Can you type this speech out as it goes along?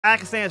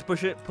Pakistan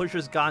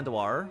pushes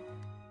Gondwar.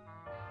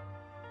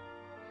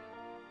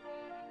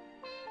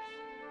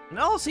 And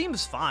it all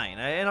seems fine.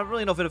 I don't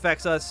really know if it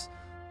affects us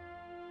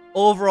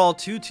overall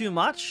too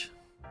much.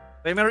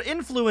 But I mean, our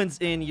influence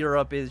in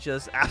Europe is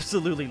just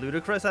absolutely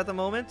ludicrous at the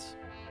moment.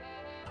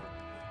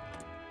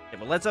 Okay,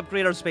 but let's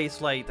upgrade our space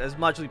flight as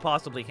much as we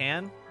possibly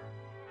can.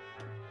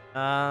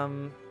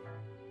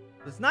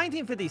 It's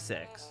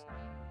 1956.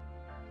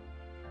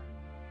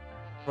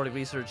 Already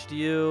researched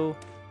you.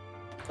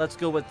 Let's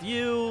go with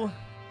you.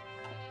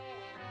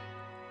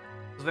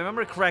 If I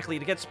remember correctly,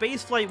 to get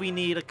space flight, we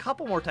need a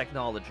couple more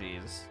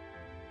technologies.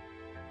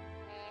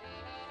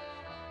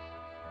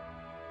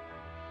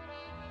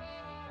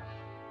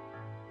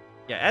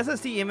 Yeah,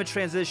 SSD image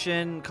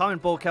transition, common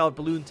bulk out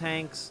balloon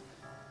tanks,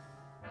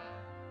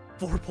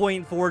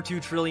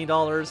 $4.42 trillion.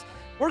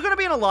 We're going to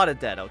be in a lot of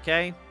debt,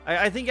 okay?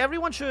 I think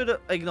everyone should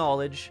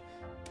acknowledge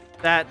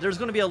that there's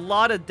going to be a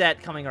lot of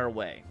debt coming our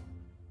way.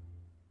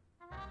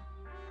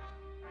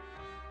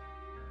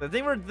 I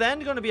think we're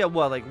then going to be at,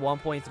 what, like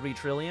 1.3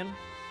 trillion?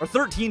 Or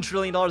 $13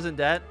 trillion in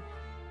debt?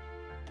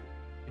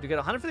 You get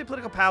 150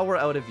 political power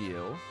out of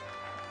you.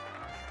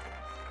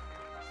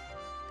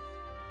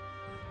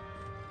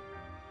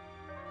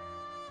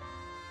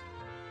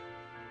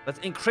 Let's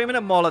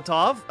incriminate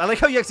Molotov. I like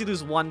how you actually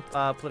lose one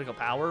political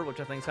power,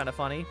 which I think is kind of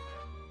funny.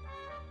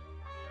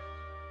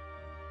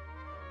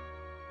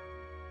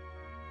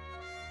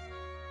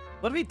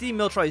 What if we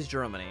demilitarize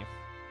Germany?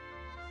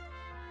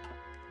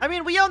 I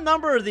mean, we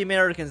outnumber the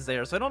Americans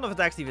there, so I don't know if it's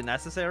actually even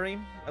necessary,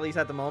 at least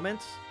at the moment.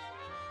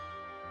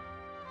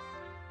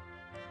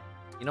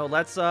 You know,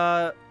 let's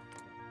 71%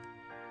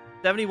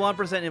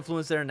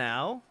 influence there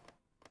now.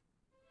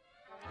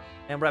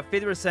 And we're at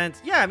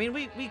 50%. Yeah, I mean,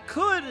 we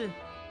could...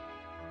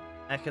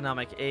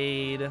 Economic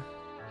aid.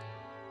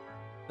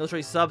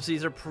 Military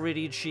subsidies are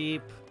pretty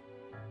cheap.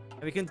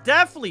 And we can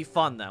definitely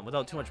fund them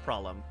without too much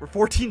problem. We're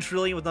 14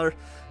 trillion with another...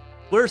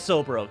 We're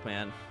so broke,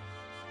 man.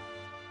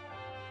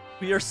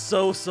 We are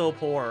so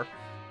poor.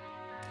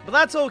 But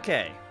that's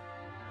okay.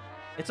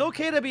 It's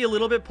okay to be a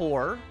little bit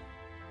poor.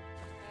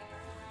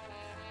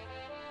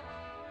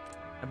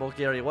 And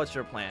Bulgaria, what's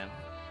your plan?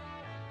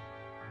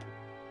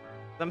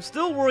 I'm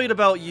still worried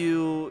about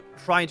you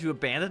trying to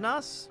abandon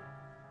us.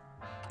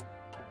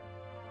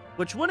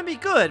 Which wouldn't be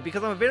good,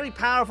 because I'm a very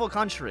powerful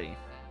country.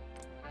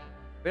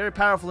 Very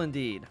powerful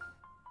indeed.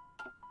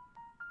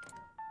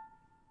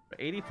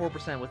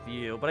 84% with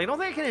you. But I don't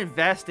think I can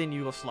invest in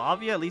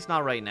Yugoslavia, at least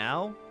not right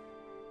now.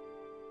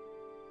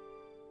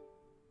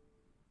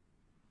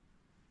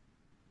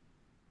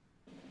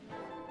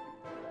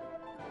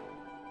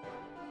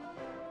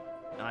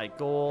 Alright,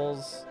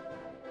 goals.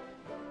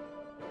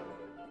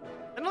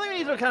 I don't think we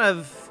need to kind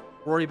of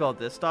worry about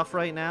this stuff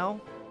right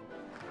now.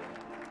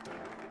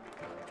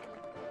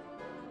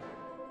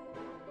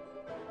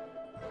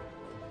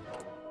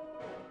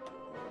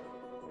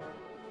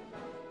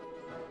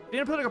 We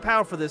need political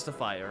power for this to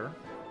fire.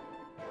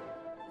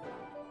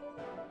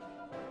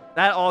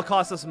 That all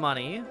costs us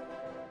money.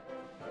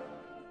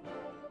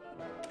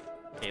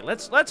 Okay,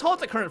 let's halt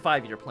the current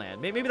 5-year plan.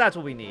 Maybe that's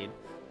what we need.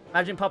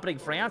 Imagine puppeting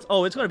France.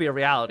 Oh, it's going to be a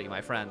reality, my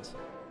friends.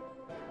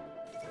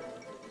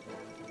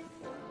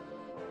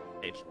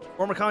 Okay,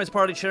 former Communist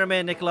Party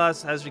chairman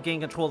Nicholas has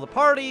regained control of the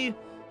party.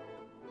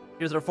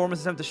 Here's the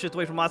reformist attempt to shift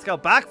away from Moscow.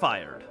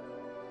 Backfired.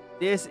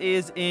 This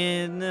is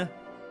in...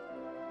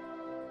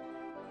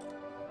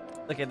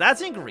 Okay,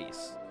 that's in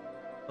Greece.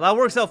 Well, that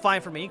works out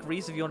fine for me.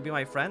 Greece, if you want to be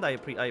my friend, I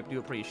do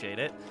appreciate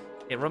it.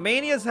 Okay,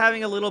 Romania's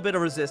having a little bit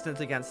of resistance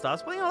against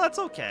us, but, you know, that's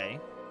okay.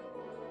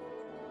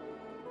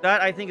 That,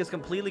 I think, is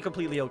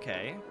completely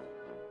okay.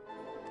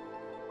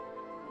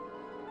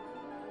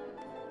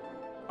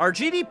 Our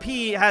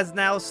GDP has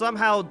now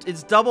somehow...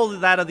 It's double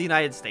that of the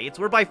United States.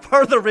 We're by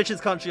far the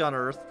richest country on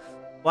Earth,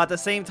 while at the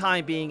same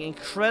time being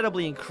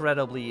incredibly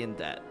in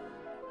debt.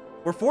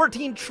 We're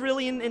 14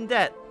 trillion in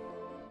debt.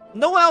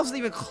 No one else is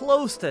even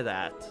close to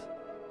that.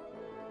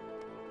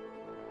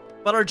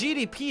 But our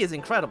GDP is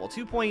incredible.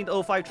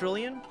 2.05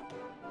 trillion.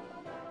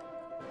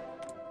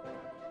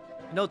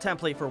 No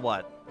template for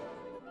what?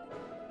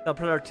 Put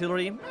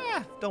artillery?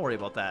 Don't worry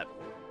about that.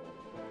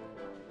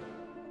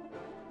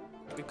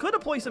 We could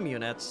deploy some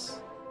units.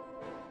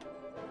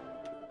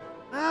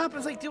 But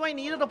it's like, do I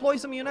need to deploy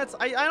some units?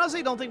 I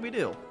honestly don't think we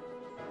do.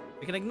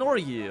 We can ignore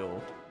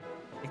you.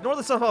 Ignore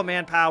the stuff about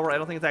manpower. I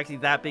don't think it's actually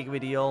that big of a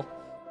deal.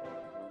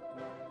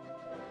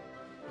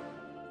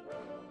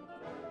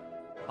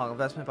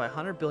 Investment by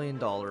 $100 billion.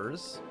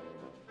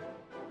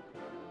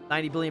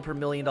 90 billion per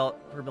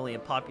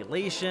million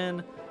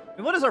population. I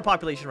mean, what is our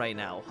population right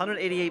now?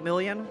 188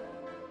 million?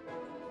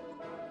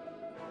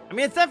 I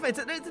mean, it's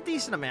definitely it's a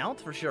decent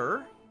amount for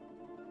sure.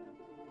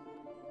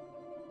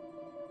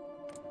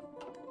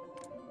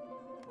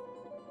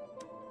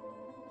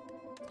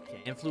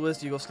 Okay,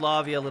 influenced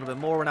Yugoslavia a little bit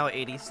more. We're now at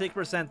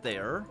 86%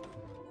 there.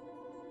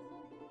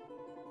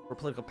 For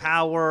political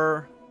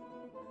power.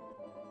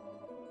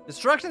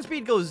 Destruction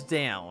speed goes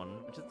down,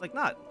 which is like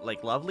not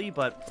like lovely,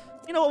 but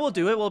you know what, we'll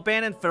do it. We'll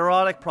abandon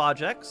pharaonic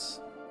projects.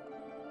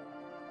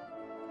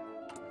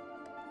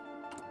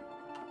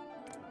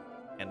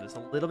 there's a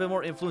little bit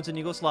more influence in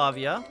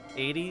Yugoslavia.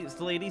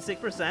 Still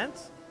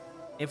 86%.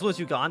 Influence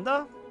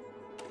Uganda?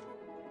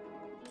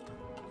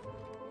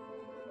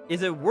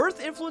 Is it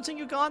worth influencing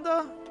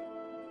Uganda?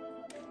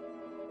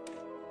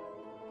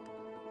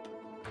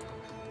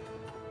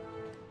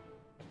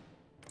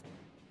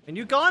 In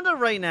Uganda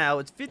right now,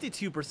 it's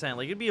 52%.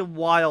 Like, it'd be a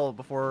while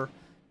before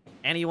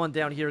anyone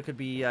down here could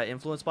be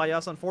influenced by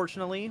us,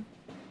 unfortunately.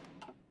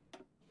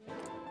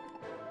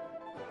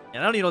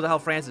 And I don't even know what the hell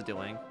France is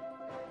doing.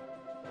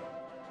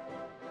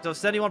 So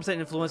 71%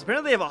 influence.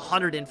 Apparently they have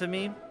 100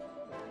 infamy.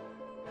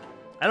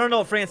 I don't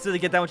know if France did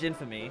get that much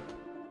infamy.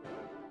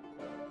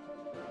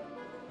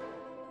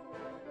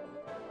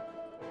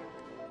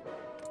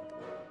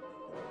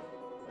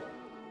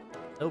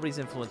 Nobody's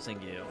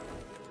influencing you.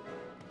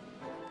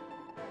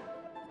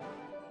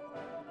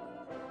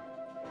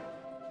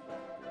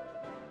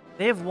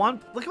 They have one.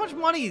 Look how much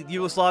money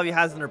Yugoslavia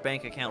has in their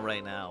bank account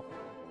right now.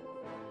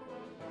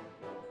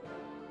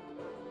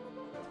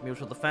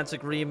 Mutual defense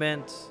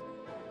agreement.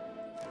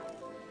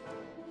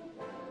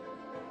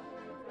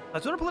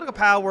 That's under political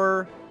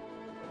power.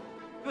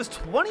 It was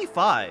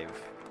 25. I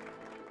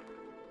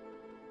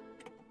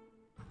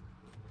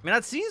mean,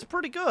 that seems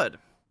pretty good.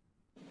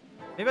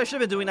 Maybe I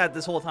should have been doing that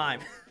this whole time.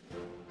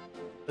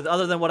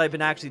 Other than what I've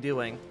been actually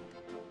doing.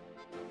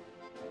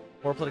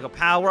 More political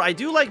power. I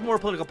do like more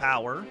political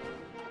power.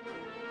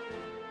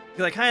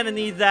 Because I kind of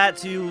need that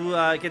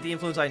to get the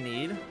influence I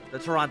need. The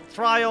Toronto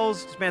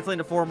trials, dismantling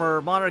the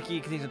former monarchy,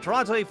 continues in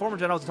Toronto. Former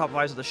generals and top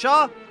advisors of the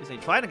Shah, as they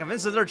try to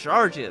convince of their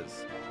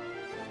charges.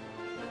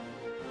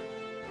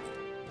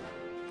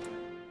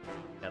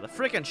 Yeah, the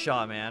frickin'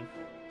 Shah, man.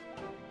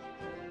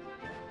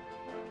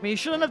 I mean, he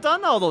shouldn't have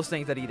done all those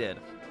things that he did.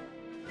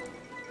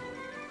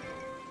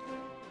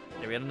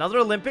 Okay, we had another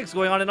Olympics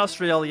going on in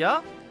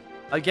Australia.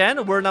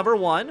 Again, we're number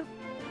 1.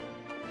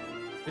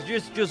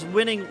 It's just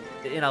winning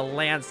in a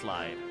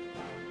landslide.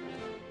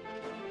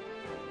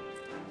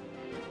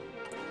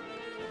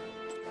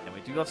 And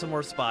we do have some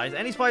more spies.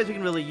 Any spies we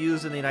can really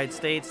use in the United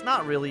States?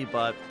 Not really,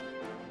 but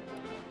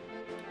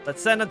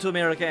let's send them to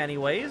America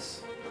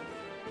anyways.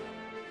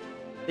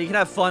 They can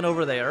have fun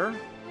over there.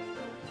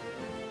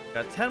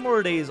 Got 10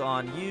 more days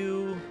on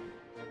you.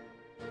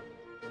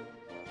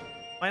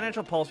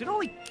 Financial pulse. We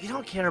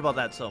don't care about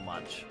that so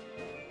much.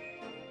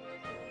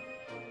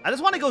 I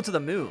just want to go to the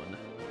moon.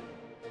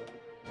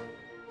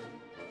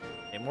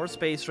 Okay, more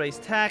space race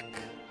tech.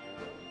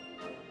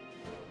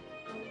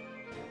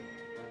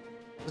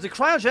 Was it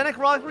cryogenic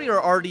rocketry or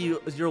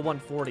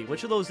RD-0140?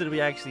 Which of those did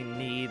we actually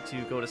need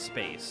to go to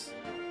space?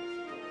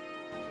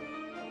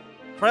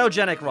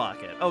 Cryogenic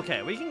rocket.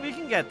 Okay, we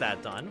can get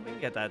that done. We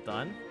can get that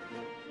done.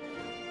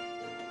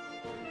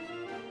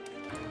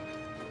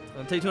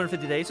 It'll take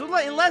 250 days. So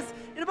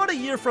in about a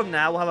year from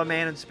now, we'll have a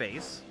man in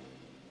space.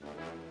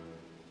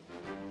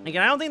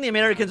 Again, I don't think the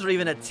Americans are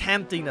even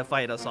attempting to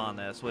fight us on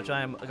this, which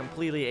I'm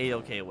completely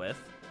A-okay with.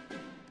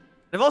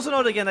 I've also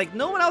noted again, like,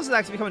 no one else has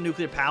actually become a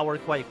nuclear power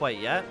quite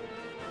yet.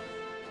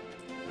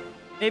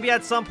 Maybe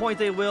at some point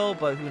they will,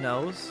 but who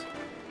knows?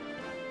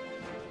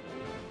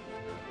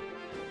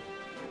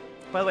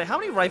 By the way, how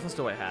many rifles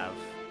do I have?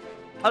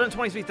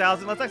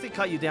 123,000. Let's actually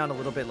cut you down a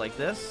little bit like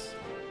this.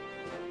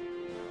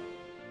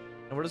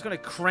 And we're just going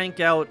to crank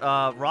out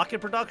rocket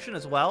production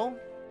as well.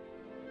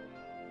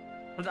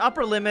 An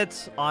upper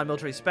limit on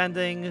military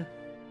spending.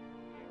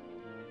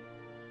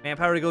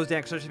 Manpower goes down,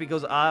 exertion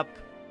goes up.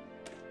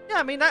 Yeah,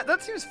 I mean,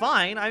 that seems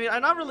fine. I mean,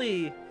 I'm not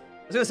really...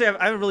 I was going to say,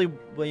 I haven't really,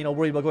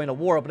 worried about going to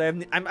war, but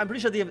I'm pretty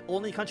sure the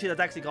only country that's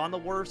actually gone to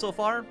war so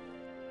far.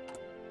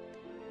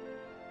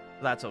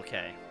 That's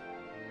okay.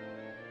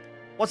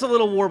 What's a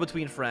little war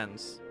between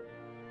friends?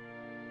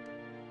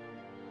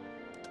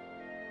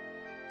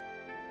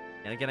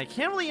 And again, I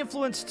can't really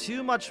influence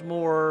too much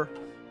more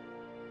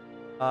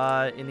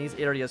in these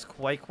areas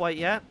quite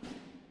yet.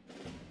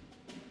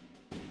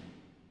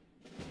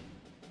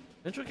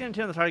 Military can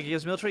turn the target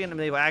gives military and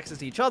naval access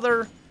to each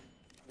other.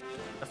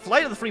 The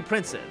flight of the Free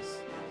Princes.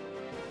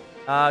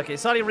 Okay,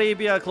 Saudi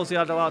Arabia, closely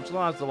allied to the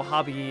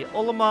Wahhabi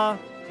ulama,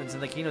 since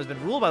the kingdom has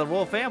been ruled by the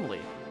royal family.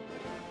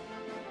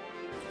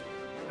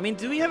 I mean,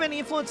 do we have any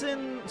influence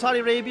in Saudi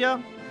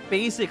Arabia?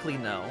 Basically,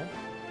 no.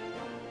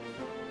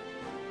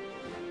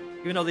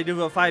 Even though they do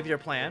have a 5-year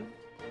plan.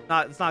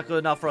 It's not good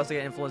enough for us to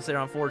get influence there,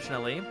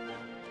 unfortunately.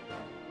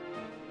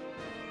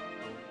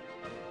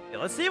 Yeah,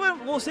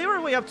 we'll see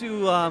where we up to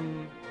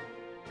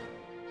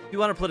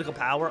 200 political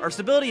power. Our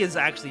stability is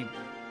actually,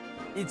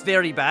 it's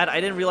very bad.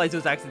 I didn't realize it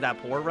was actually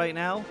that poor right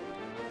now.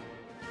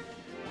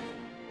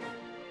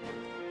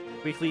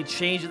 Weekly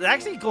change is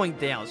actually going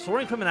down.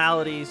 Soaring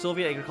criminality,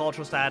 Soviet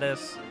agricultural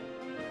status,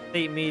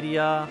 state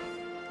media.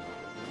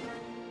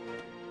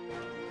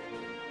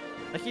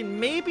 Okay,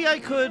 maybe I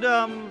could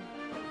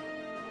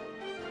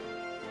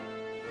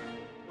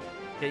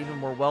get even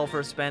more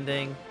welfare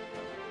spending.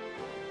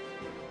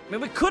 I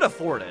mean, we could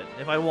afford it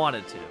if I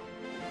wanted to.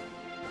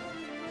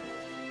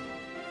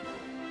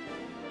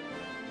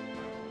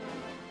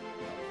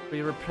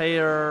 Free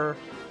repair,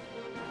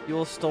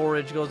 fuel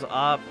storage goes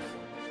up.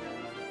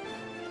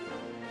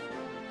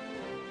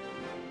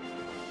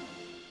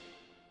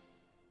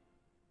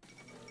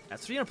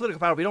 That's 300 political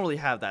power. We don't really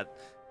have that.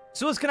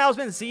 Suez Canal has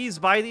been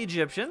seized by the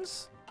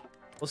Egyptians.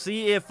 We'll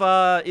see if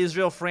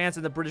Israel, France,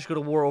 and the British go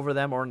to war over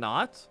them or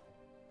not.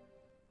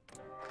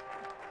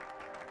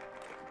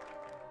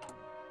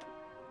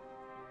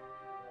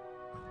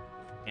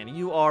 And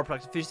UR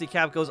production efficiency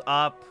cap goes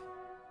up.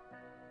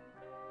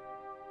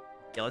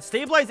 Yeah, let's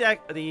stabilize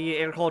the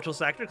agricultural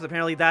sector, because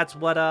apparently that's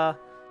what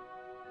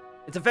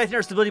it's affecting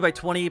our stability by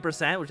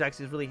 28%, which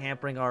actually is really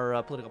hampering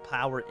our political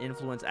power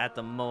influence at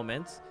the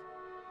moment.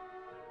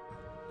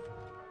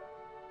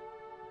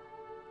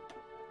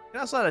 We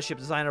also had a ship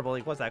designer, but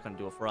like, what's that going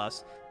to do for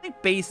us? I think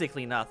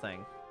basically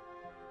nothing.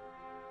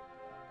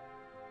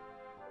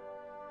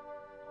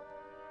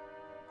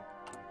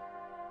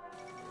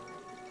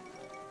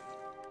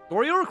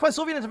 Goryeo requests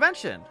Soviet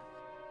intervention.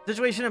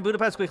 Situation in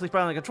Budapest quickly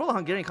spiraled under control. The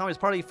Hungarian Communist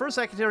Party First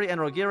Secretary and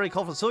Rogeri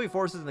called for the Soviet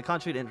forces in the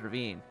country to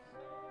intervene.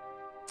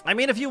 I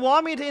mean, if you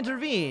want me to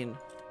intervene,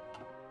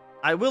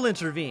 I will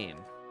intervene.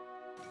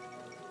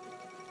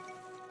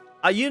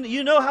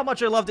 You know how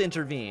much I love to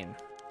intervene.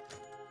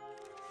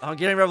 The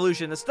Hungarian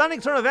Revolution. The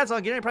stunning turn of events, the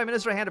Hungarian Prime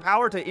Minister handed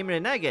power to Imre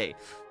Nagy.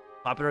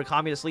 Popular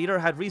communist leader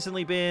had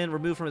recently been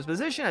removed from his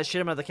position as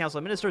chairman of the Council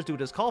of Ministers due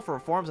to his call for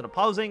reforms and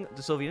opposing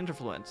the Soviet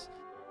interference.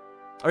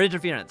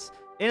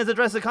 In his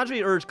address to the country,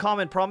 he urged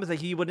common promise that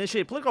he would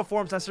initiate political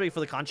reforms necessary for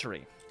the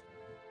country.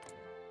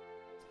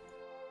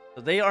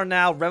 So they are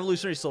now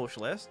revolutionary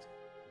socialist.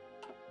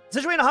 The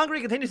situation in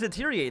Hungary continues to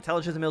deteriorate.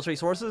 Intelligence and military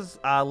sources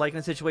liken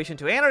the situation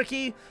to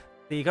anarchy.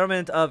 The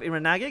government of Imre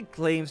Nagy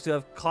claims to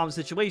have calmed the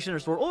situation and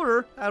restored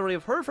order. However, we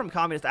have heard from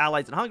communist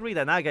allies in Hungary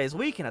that Nagy is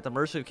weak and at the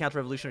mercy of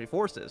counter-revolutionary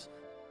forces.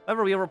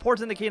 However, we have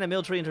reports indicating a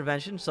military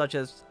intervention such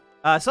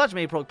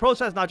may provoke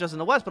protests not just in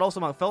the West but also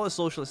among fellow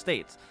socialist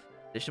states.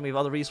 In addition, we have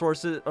other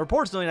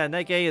reports knowing that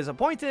Nagy is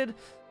appointed.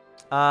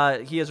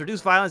 He has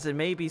reduced violence and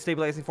may be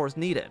stabilizing force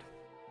needed.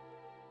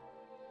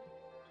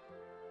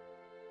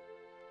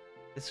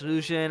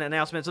 Dissolution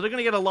announcement. So they're going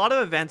to get a lot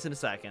of events in a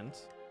second.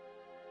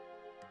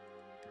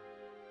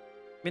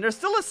 I mean, there's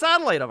still a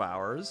satellite of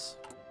ours.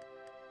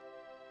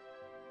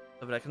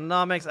 Of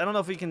economics. I don't know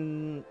if we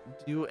can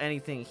do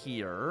anything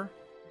here.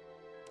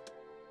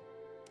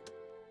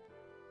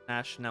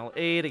 National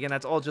aid. Again,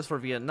 that's all just for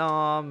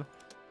Vietnam.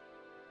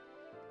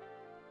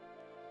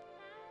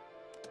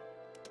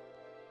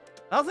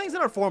 Nothing's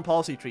in our foreign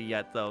policy tree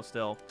yet, though,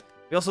 still.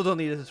 We also don't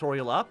need a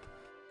tutorial up.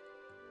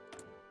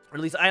 Or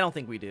at least I don't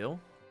think we do.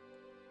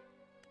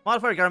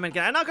 Modify government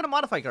again. I'm not going to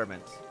modify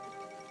government.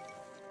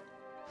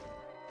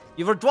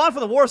 You've withdrawn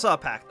from the Warsaw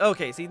Pact.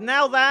 Okay, see,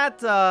 now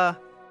that, now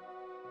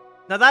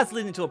that's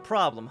leading to a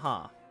problem,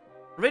 huh?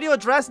 Radio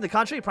address in the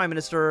country, Prime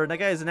Minister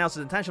Nagy has announced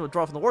his intention to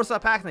withdraw from the Warsaw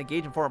Pact and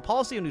engage in foreign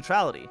policy and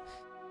neutrality.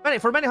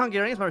 For many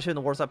Hungarians, membership in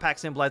the Warsaw Pact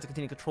symbolized the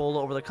continued control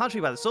over the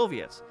country by the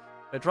Soviets.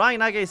 Withdrawing,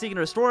 Nagy is seeking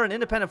to restore an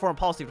independent foreign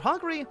policy for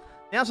Hungary. The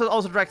announcement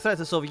also direct threat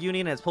to the Soviet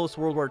Union and its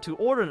post-World War II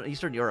order in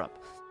Eastern Europe.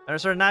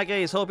 Minister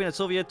Nagy is hoping that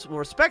Soviets will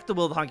respect the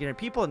will of the Hungarian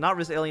people and not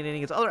risk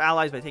alienating its other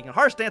allies by taking a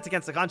harsh stance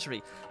against the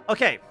country.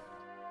 Okay.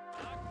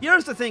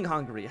 Here's the thing,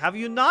 Hungary. Have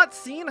you not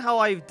seen how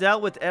I've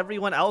dealt with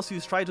everyone else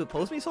who's tried to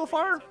oppose me so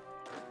far?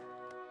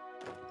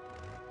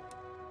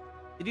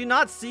 Did you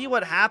not see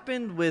what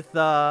happened with,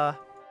 Now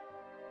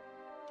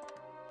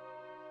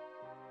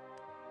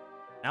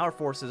our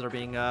forces are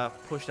being,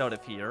 pushed out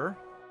of here.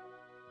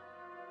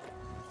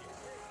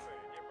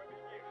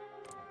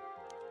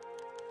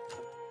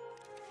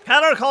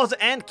 Qatar calls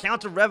to end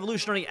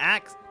counter-revolutionary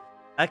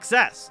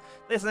access.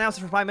 This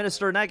announcement from Prime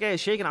Minister Nagy has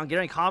shaken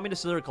Hungarian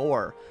communists to their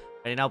core.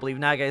 Many now believe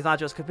Nagy is not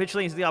just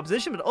capitulating to the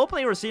opposition, but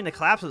openly overseeing the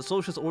collapse of the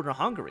socialist order in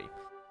Hungary.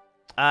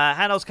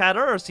 Hannos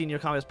Kadar, our senior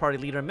Communist Party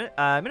leader,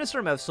 minister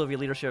of Soviet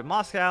leadership in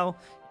Moscow,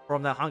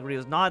 informed that Hungary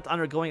was not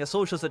undergoing a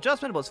socialist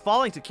adjustment, but was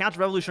falling to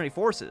counter-revolutionary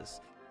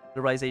forces. The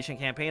liberalization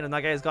campaign of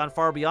Nagy has gone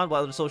far beyond what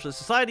other socialist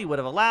society would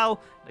have allowed.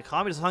 The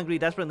communists of Hungary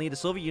desperately need the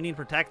Soviet Union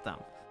to protect them.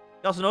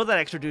 We also know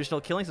that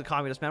extrajudicial killings of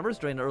communist members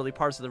during the early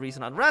parts of the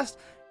recent unrest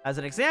as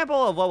an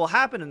example of what will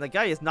happen, and the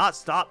guy is not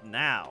stopped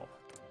now.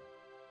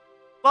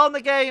 Well, in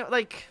the game,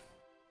 like...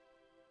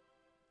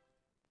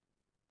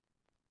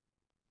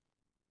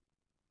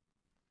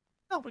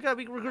 No,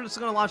 we're just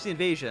gonna launch the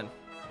invasion.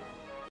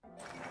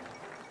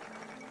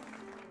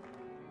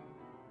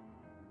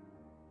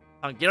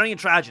 Hungarian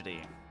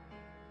tragedy.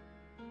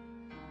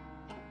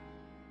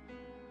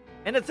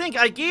 And to think,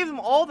 I gave them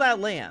all that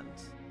land.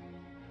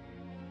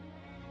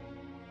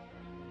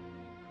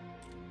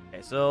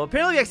 Okay, so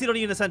apparently we actually don't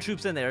need to send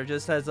troops in there. It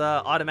just has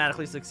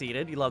automatically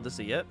succeeded. You love to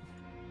see it.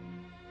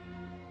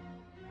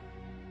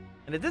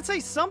 And it did say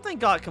something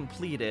got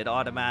completed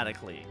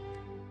automatically.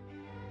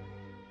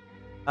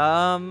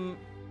 I'm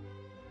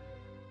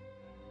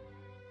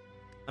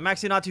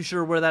actually not too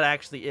sure where that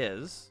actually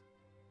is.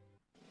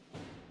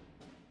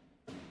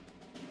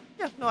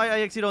 Yeah, no,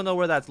 I actually don't know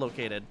where that's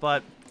located,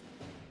 but...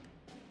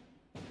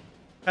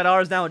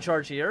 Qatar is now in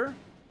charge here.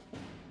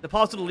 The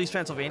policy to release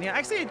Transylvania.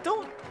 Actually,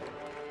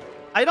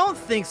 I don't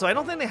think so. I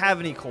don't think they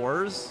have any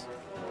cores.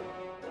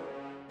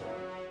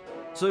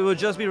 So it would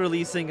just be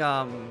releasing,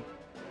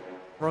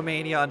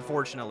 Romania,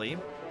 unfortunately.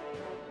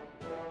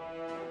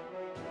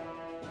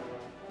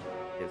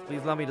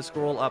 Please allow me to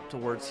scroll up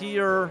towards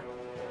here.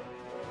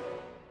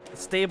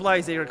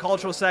 Stabilize the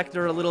agricultural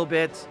sector a little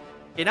bit.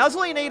 Okay, now it's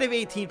only negative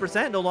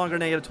 18%, no longer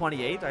negative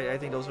 28. I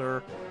think those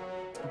are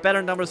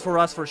better numbers for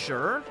us for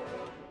sure.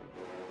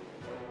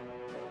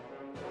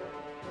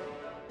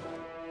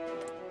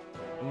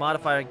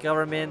 Modify our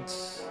government.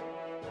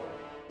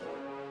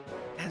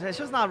 It's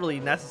just not really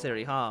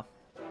necessary, huh?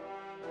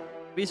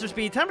 Research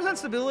speed, 10%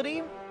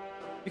 stability.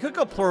 We could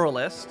go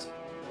pluralist.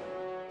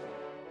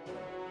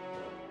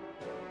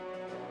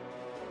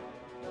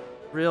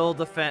 Real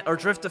defense or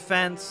drift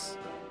defense.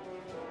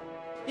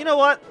 You know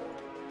what?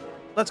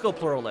 Let's go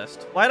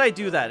pluralist. Why did I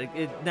do that?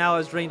 It now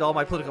has drained all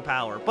my political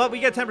power. But we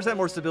get 10%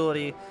 more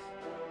stability,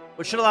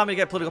 which should allow me to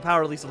get political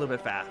power at least a little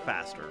bit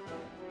faster.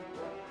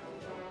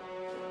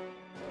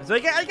 So I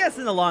guess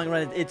in the long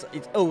run, it's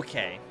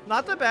okay.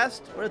 Not the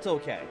best, but it's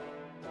okay.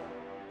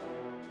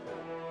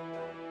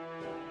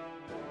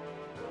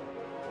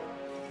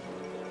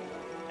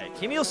 Okay,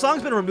 Kim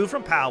Il-sung's been removed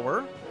from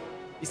power.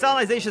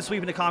 De-Stalinization is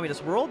sweeping the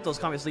communist world. Those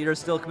communist leaders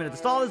still committed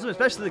to Stalinism,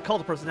 especially the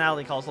cult of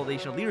personality and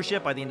consolidation of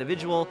leadership by the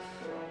individual.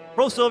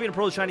 Pro-Soviet and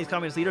pro-Chinese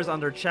communist leaders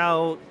under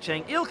Chiao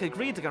Chang-il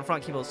agreed to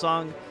confront Kim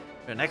Il-sung in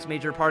their next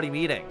major party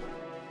meeting.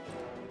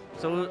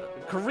 So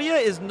Korea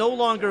is no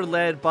longer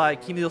led by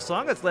Kim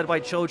Il-sung. It's led by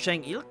Cho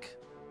Chang-il.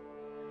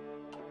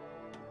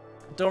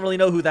 Don't really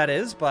know who that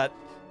is, but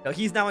you know,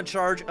 he's now in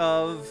charge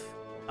of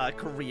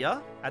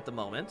Korea at the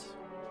moment.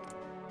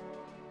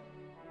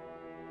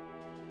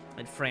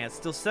 In France,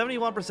 still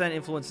 71%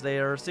 influence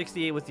there,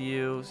 68 with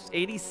you,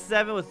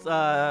 87 with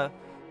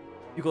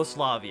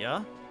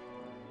Yugoslavia.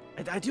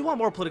 I do want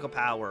more political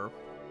power.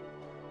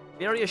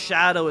 The area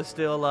shadow is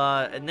still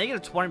a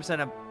negative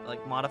 20% of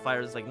like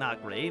modifiers, is like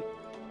not great.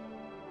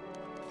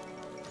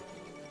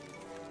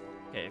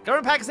 Okay,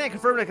 government Pakistan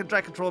confirmed a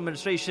direct control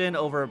administration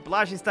over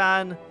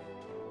Balochistan.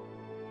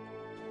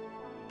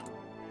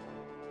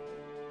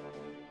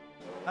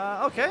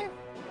 Okay.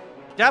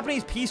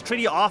 Japanese peace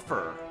treaty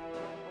offer.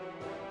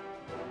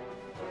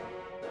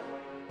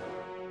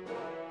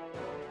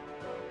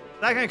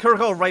 That can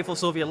Kurko rifle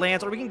Soviet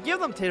lands, or we can give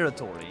them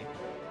territory.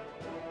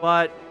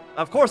 But,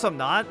 of course I'm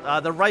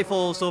not. The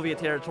rifle Soviet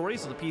territory,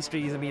 so the peace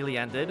treaty is immediately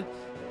ended.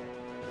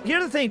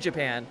 Here's the thing,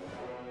 Japan.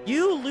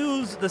 You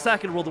lose the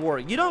Second World War.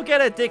 You don't get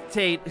to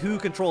dictate who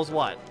controls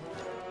what.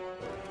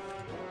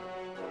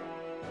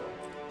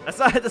 That's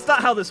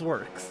not how this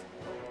works.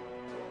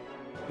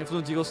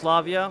 Influence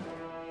Yugoslavia.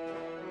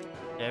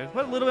 Yeah, we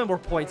put a little bit more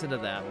points into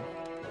them.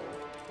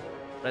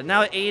 But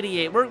now at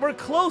 88. We're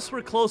close,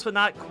 but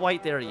not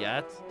quite there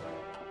yet.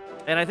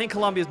 And I think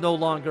Colombia is no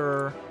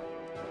longer...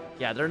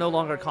 Yeah, they're no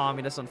longer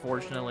communists,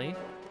 unfortunately.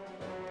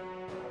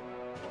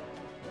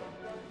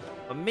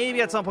 But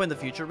maybe at some point in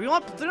the future. We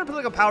want different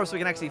political power so we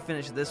can actually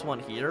finish this one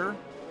here.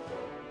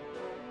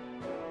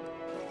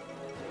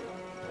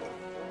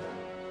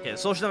 Okay, the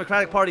Social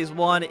Democratic Party is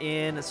won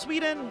in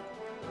Sweden.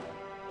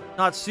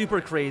 Not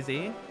super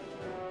crazy.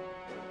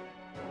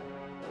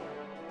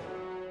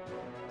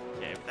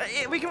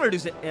 Okay, we can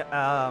reduce it,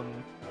 our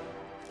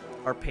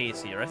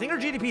pace here. I think our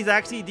GDP's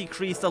actually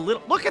decreased a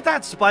little. Look at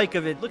that spike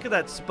of it. Look at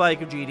that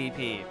spike of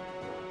GDP.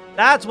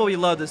 That's what we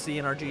love to see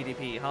in our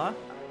GDP, huh?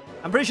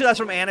 I'm pretty sure that's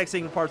from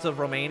annexing parts of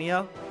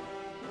Romania.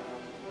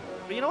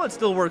 But you know what?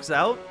 Still works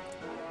out.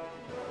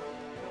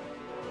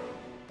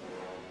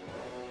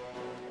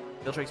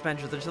 Military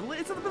expenditures. It's a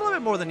little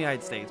bit more than the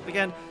United States. But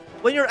again,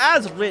 when you're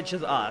as rich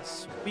as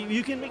us,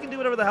 we can do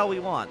whatever the hell we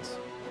want.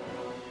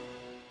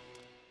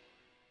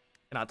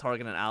 Cannot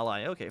target an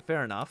ally. Okay,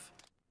 fair enough.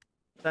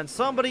 Send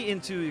somebody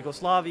into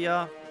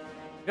Yugoslavia.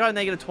 We got a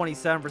negative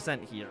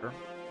 27% here.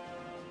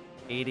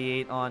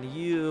 88 on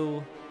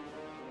you.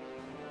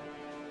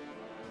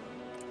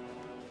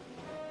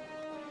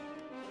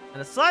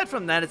 And aside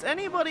from that, is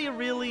anybody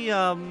really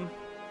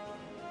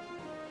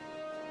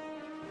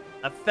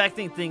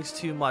affecting things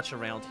too much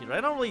around here?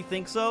 I don't really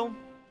think so.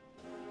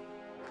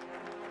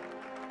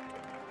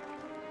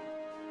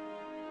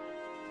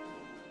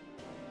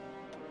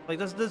 Like,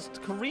 does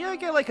Korea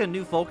get like a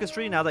new focus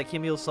tree now that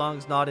Kim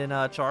Il-sung's not in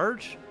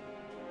charge?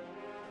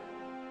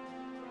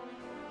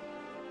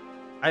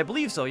 I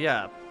believe so,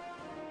 yeah.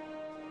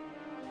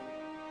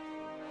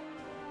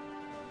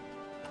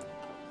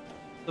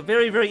 So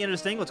very, very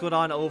interesting what's going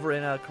on over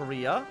in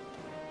Korea.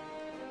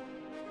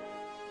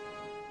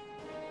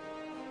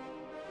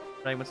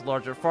 Fragments of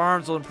larger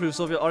farms will improve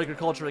Soviet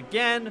agriculture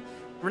again.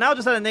 We're now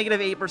just at a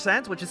negative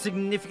 8%, which is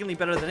significantly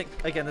better than,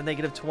 again, the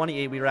negative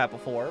 28 we were at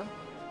before.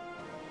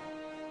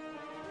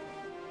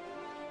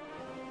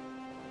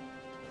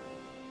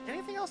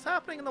 Anything else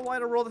happening in the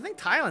wider world? I think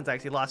Thailand's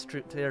actually lost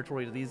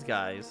territory to these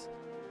guys.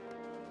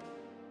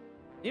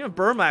 Even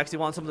Burma actually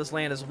wants some of this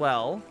land as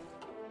well.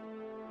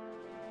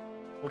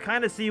 We'll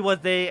kind of see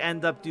what they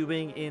end up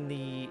doing in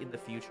the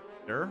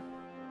future.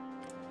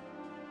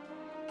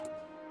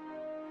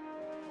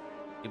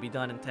 It'll be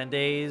done in 10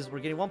 days. We're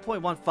getting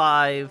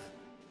 1.15.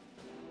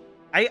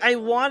 I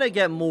want to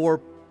get more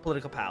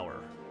political power.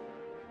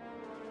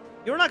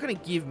 You're not going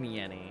to give me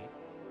any.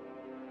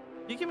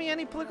 You give me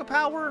any political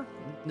power?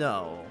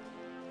 No.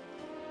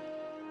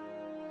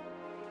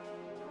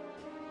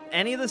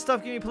 any of this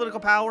stuff give me political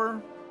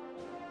power?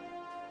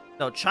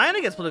 No,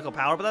 China gets political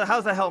power, but how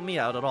does that help me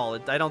out at all?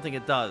 I don't think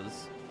it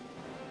does.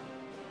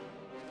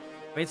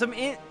 I mean, some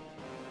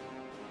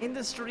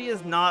industry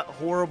is not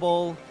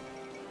horrible.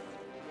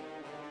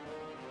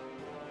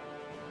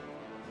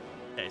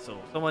 Okay, so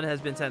someone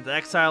has been sent to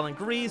exile in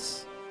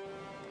Greece.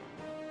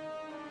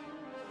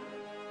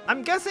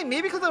 I'm guessing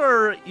maybe because of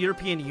our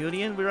European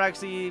Union,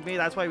 maybe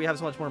that's why we have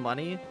so much more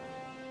money.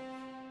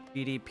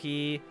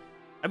 GDP.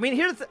 I mean,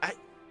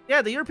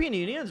 yeah, the European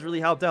Union has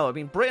really helped out. I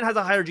mean, Britain has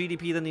a higher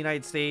GDP than the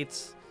United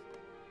States.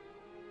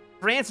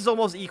 France is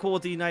almost equal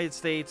with the United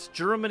States.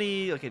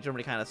 Germany, okay,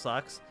 Germany kind of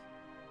sucks.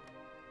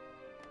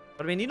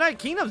 But I mean, the United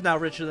Kingdom's now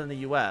richer than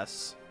the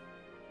US.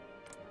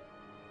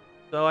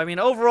 So, I mean,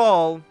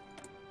 overall,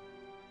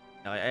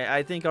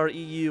 I think our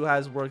EU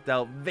has worked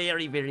out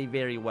very, very,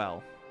 very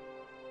well.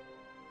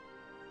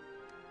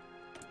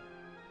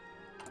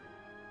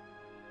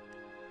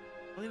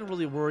 I don't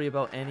really worry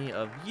about any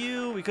of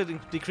you. We could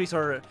decrease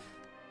our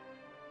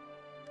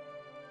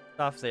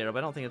stuff there, but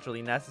I don't think it's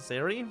really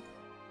necessary.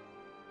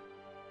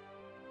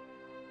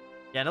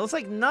 Yeah, and it looks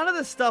like none of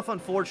this stuff,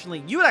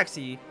 unfortunately, you would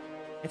actually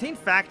attain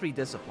factory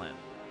discipline.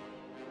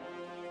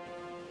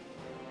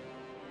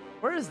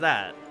 Where is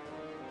that?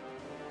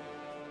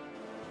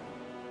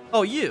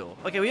 Oh, you.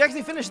 Okay, we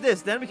actually finished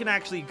this. Then we can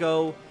actually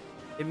go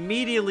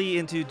immediately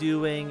into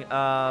doing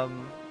the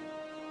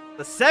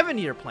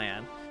 7-year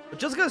plan. But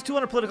just because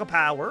 200 political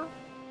power,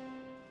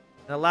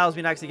 it allows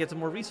me to actually get some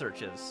more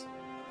researches.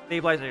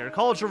 Stabilize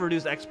agriculture,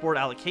 reduce export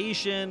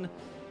allocation.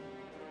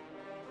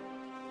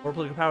 More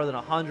political power than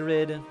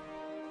 100.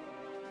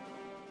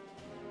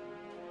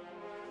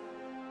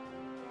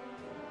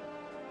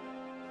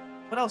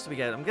 What else do we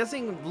get? I'm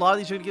guessing a lot of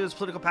these should give us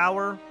political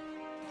power.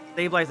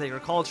 Stabilize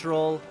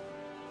agricultural.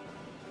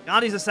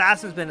 Gandhi's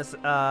assassin has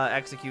been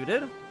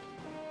executed.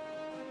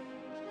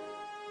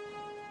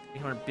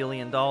 $800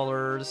 billion.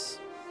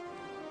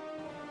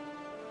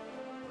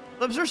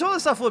 I'm sure some of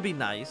this stuff would be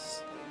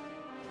nice.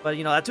 But,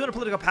 you know, that 200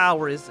 political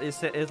power is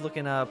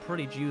looking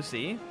pretty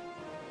juicy.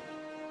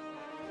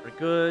 For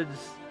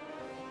goods.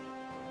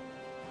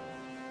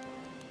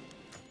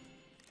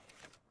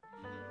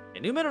 A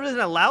new movement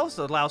in Laos,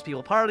 so Laos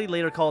People Party,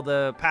 later called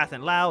the Path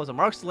in Laos, a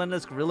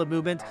Marxist-Leninist guerrilla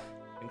movement,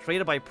 and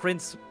created by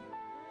Prince...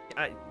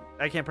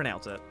 I can't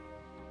pronounce it.